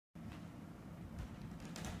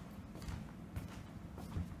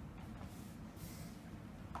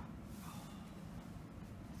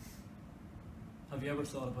Have you ever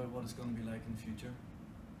thought about what it's going to be like in the future?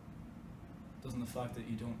 Doesn't the fact that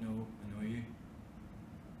you don't know annoy you?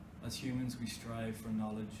 As humans, we strive for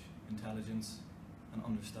knowledge, intelligence, and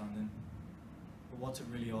understanding. But what's it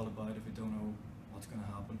really all about if we don't know what's going to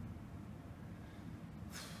happen?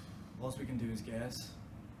 All we can do is guess.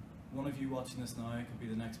 One of you watching this now could be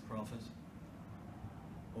the next prophet.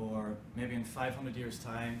 Or maybe in 500 years'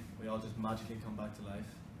 time, we all just magically come back to life.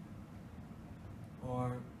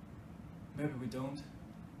 Or maybe we don't.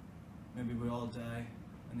 Maybe we all die,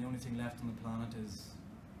 and the only thing left on the planet is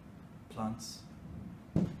plants.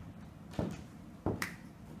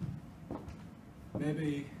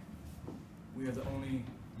 Maybe we are the only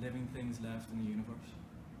living things left in the universe.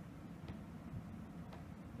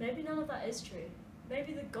 Maybe none of that is true.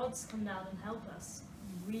 Maybe the gods come down and help us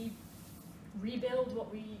rebuild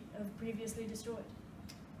what we have previously destroyed.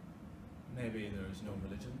 Maybe there's no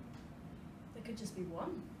religion. There could just be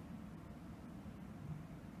one.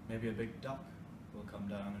 Maybe a big duck will come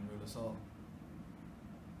down and rule us all.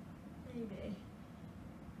 Maybe.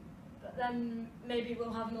 But then maybe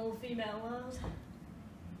we'll have an all-female world.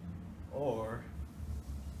 Or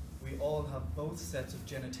we all have both sets of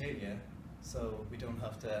genitalia, so we don't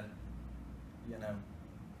have to, you know.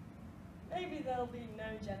 Maybe there'll be no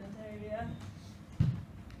genitalia.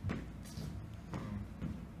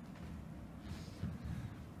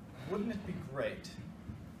 Wouldn't it be great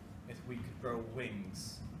if we could grow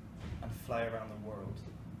wings and fly around the world?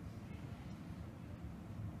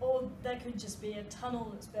 Or there could just be a tunnel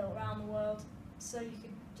that's built around the world, so you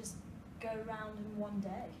could just go around in one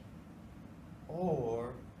day.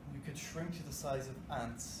 Or we could shrink to the size of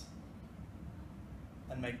ants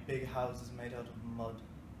and make big houses made out of mud.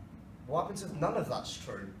 What happens if none of that's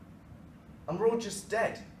true? And we're all just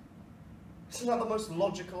dead? Isn't that the most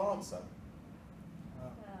logical answer?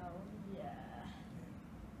 Well, yeah.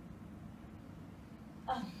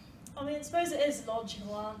 I mean, I suppose it is a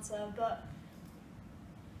logical answer, but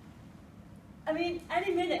I mean,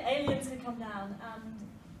 any minute aliens could come down and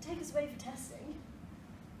take us away for testing.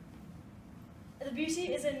 The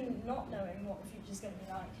beauty is in not knowing what the future's going to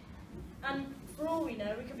be like. And for all we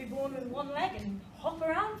know, we could be born with one leg and hop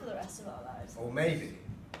around for the rest of our lives. Or maybe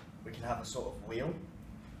we can have a sort of wheel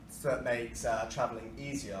that makes travelling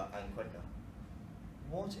easier and quicker.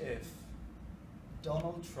 What if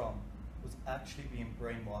Donald Trump was actually being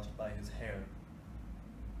brainwashed by his hair?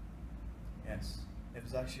 Yes, it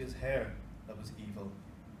was actually his hair that was evil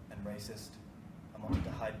and racist and wanted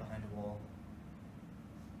to hide behind a wall.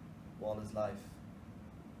 Wall is life.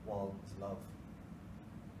 Wall is love.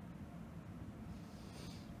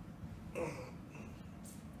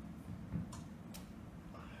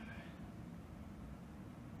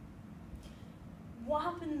 What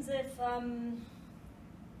happens if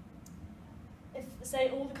say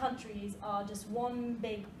all the countries are just one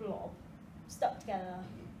big blob stuck together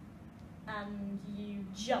and you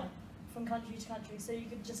jump from country to country, so you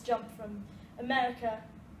could just jump from America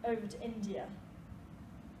over to India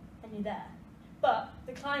and you're there. But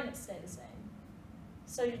the climates stay the same.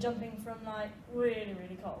 So you're jumping from like really,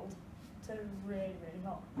 really cold to really, really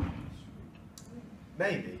hot.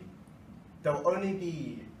 Maybe there'll only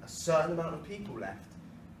be a certain amount of people left,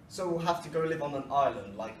 so we'll have to go live on an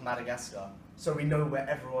island like Madagascar, so we know where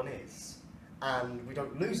everyone is, and we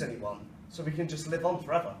don't lose anyone, so we can just live on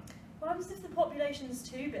forever. What happens if the population's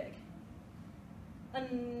too big?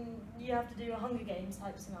 And you have to do a Hunger Games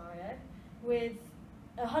type scenario with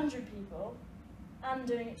 100 people and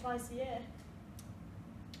doing it twice a year.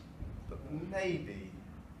 But maybe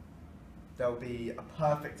there'll be a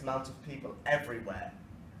perfect amount of people everywhere,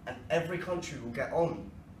 and every country will get on.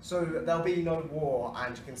 So there'll be no war,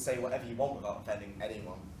 and you can say whatever you want without offending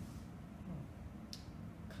anyone.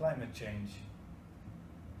 Climate change.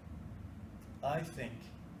 I think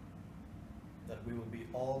that we will be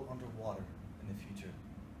all underwater in the future.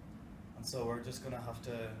 And so we're just going to have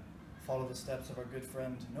to follow the steps of our good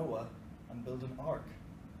friend Noah and build an ark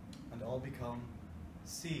and all become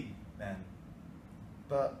sea men.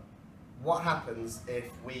 But what happens if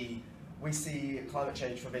we see climate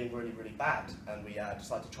change for being really, really bad, and we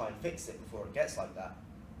decide to try and fix it before it gets like that?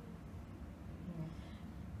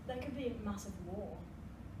 There could be a massive war.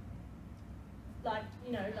 Like,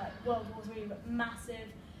 you know, like World War III, but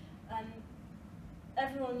massive, and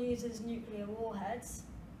everyone uses nuclear warheads,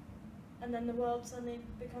 and then the world suddenly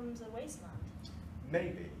becomes a wasteland.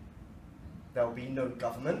 Maybe there'll be no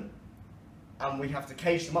government, and we have to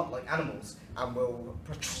cage them up like animals, and we'll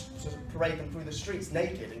parade them through the streets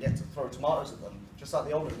naked and get to throw tomatoes at them, just like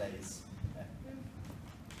the olden days.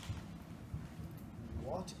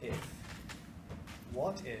 What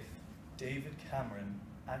if David Cameron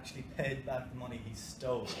actually paid back the money he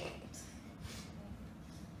stole.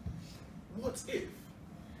 What if,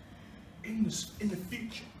 in the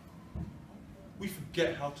future, we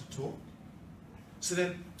forget how to talk? So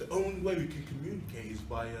then, the only way we can communicate is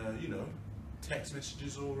by, you know, text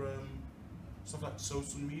messages or stuff like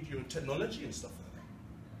social media and technology and stuff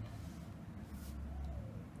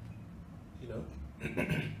like that. You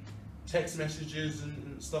know, text messages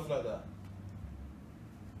and stuff like that.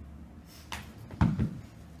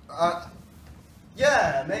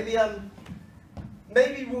 Yeah,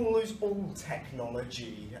 maybe we'll lose all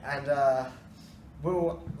technology and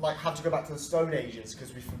we'll like have to go back to the Stone Ages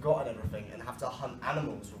because we've forgotten everything and have to hunt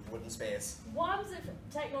animals with wooden spears. What happens if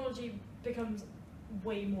technology becomes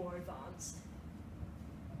way more advanced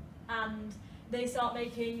and they start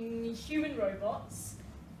making human robots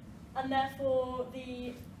and therefore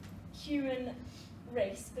the human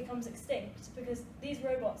race becomes extinct because these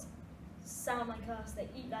robots sound like us, they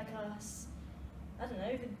eat like us, I don't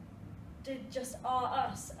know, they just are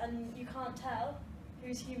us and you can't tell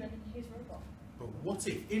who's human and who's robot. But what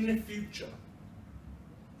if, in the future,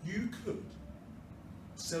 you could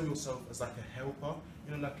sell yourself as like a helper,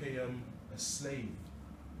 you know, like a slave,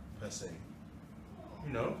 per se.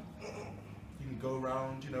 You know, you can go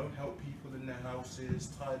around, you know, help people in their houses,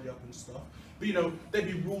 tidy up and stuff. But, you know, there'd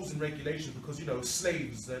be rules and regulations because, you know,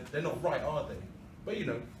 slaves, they're not right, are they? But, you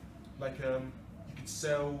know, like, you could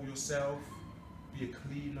sell yourself, be a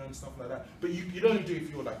cleaner and stuff like that. But you'd only do it if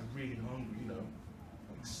you're, like, really hungry, you know,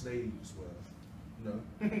 like slaves were. No,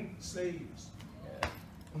 slaves. Yeah.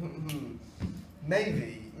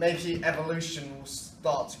 maybe evolution will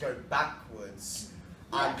start to go backwards,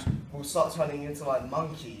 and we'll start turning into like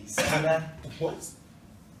monkeys. And, What?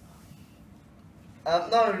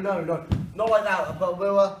 no, not like that. But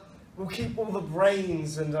we'll keep all the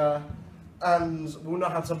brains and we'll know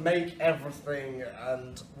how to make everything,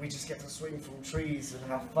 and we just get to swing from trees and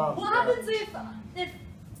have fun. What happens if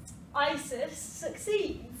ISIS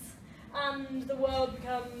succeeds and the world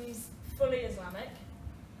becomes fully Islamic?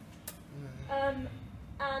 And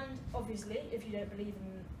obviously, if you don't believe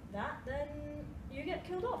in that, then you get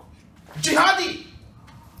killed off. Jihadi!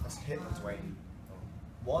 That's Hitler's way.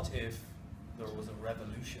 What if there was a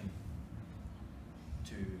revolution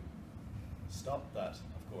to stop that,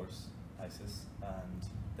 of course, ISIS, and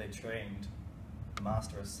they trained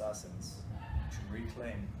master assassins to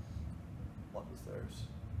reclaim what was theirs?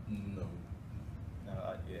 No.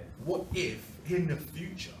 No, yeah. What if, in the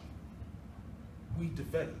future, we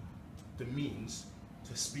develop the means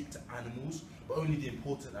to speak to animals, but only the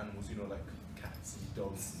important animals, you know, like cats and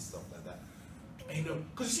dogs and stuff like that. And, you know,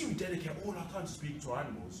 because you see, we dedicate all our time to speaking to our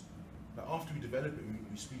animals. But after we develop it,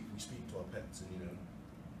 we speak to our pets, and you know,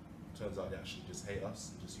 turns out they actually just hate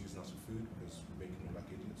us and just using us for food because we're making them like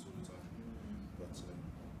idiots all the time. But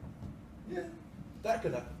yeah, that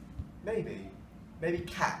could happen. Maybe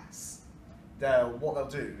cats. What they'll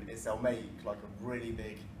do is they'll make like a really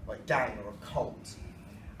big like gang or a cult,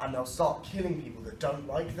 and they'll start killing people that don't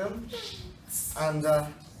like them, and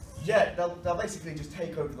yeah, they'll basically just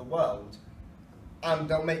take over the world, and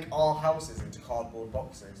they'll make our houses into cardboard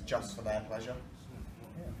boxes just for their pleasure.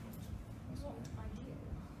 Yeah. Not ideal.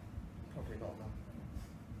 Probably not, no.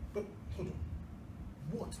 But hold on,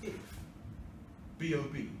 what if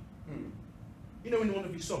B.O.B. You know, in one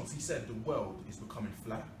of his songs, he said the world is becoming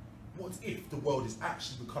flat. What if the world is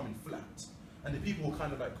actually becoming flat, and the people are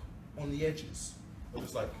kind of like on the edges, or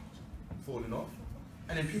just like falling off,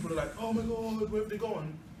 and then people are like, oh my god, where have they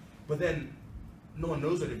gone? But then no one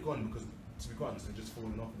knows where they've gone because, to be quite honest, they're just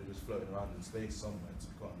falling off and they're just floating around in space somewhere, to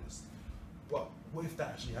be quite honest. But what if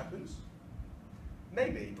that actually happens?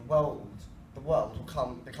 Maybe the world will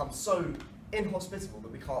become so inhospitable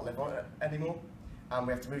that we can't live on it anymore, and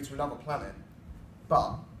we have to move to another planet.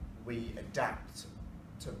 But we adapt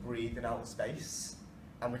to breathe in outer space,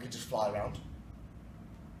 and we could just fly around.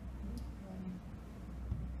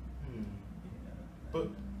 But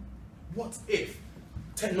what if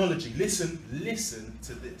technology, listen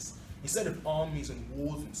to this, instead of armies and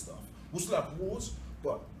wars and stuff, we'll still have wars,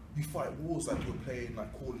 but you fight wars like you're playing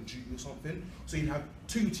like Call of Duty or something, so you'd have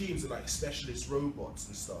two teams of like specialist robots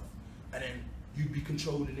and stuff, and then you'd be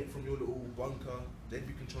controlling it from your little bunker, they'd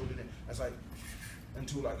be controlling it, as like,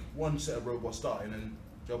 until like one set of robots start, and then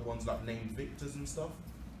the other one's like named victors and stuff.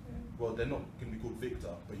 Well, they're not going to be called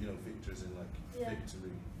Victor, but you know, victors in like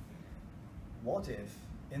victory. What if,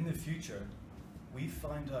 in the future, we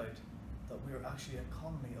find out that we're actually a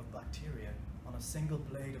colony of bacteria on a single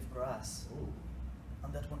blade of grass,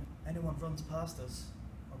 and that when anyone runs past us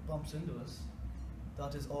or bumps into us,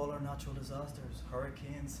 that is all our natural disasters,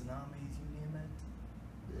 hurricanes, tsunamis, you name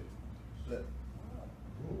it. Look,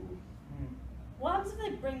 Ooh. What happens if they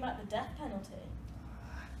bring back the death penalty?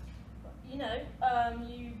 You know,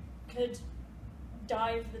 you could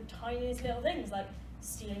die for the tiniest little things, like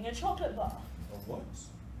stealing a chocolate bar. A what?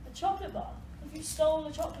 A chocolate bar. If you stole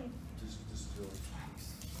a chocolate, This is your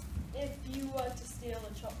if you were to steal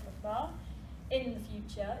a chocolate bar in the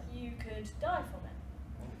future, you could die from it.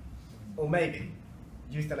 Or maybe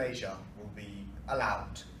euthanasia will be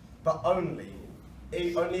allowed, but only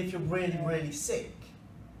if you're really, really sick,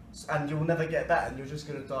 and you'll never get better, and you're just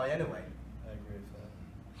going to die anyway. I agree with that.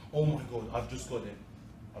 Oh my god, I've just got it.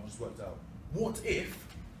 I've just worked out. What if,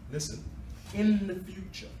 listen, in the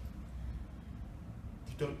future,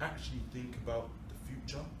 you don't actually think about the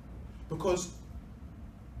future? Because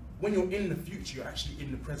when you're in the future, you're actually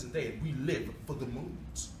in the present day, and we live for the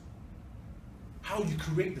moment. How you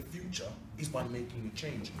create the future is by making a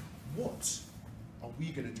change. What are we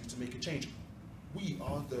going to do to make a change? We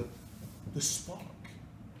are the spark.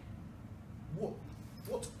 What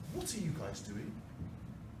are you guys doing?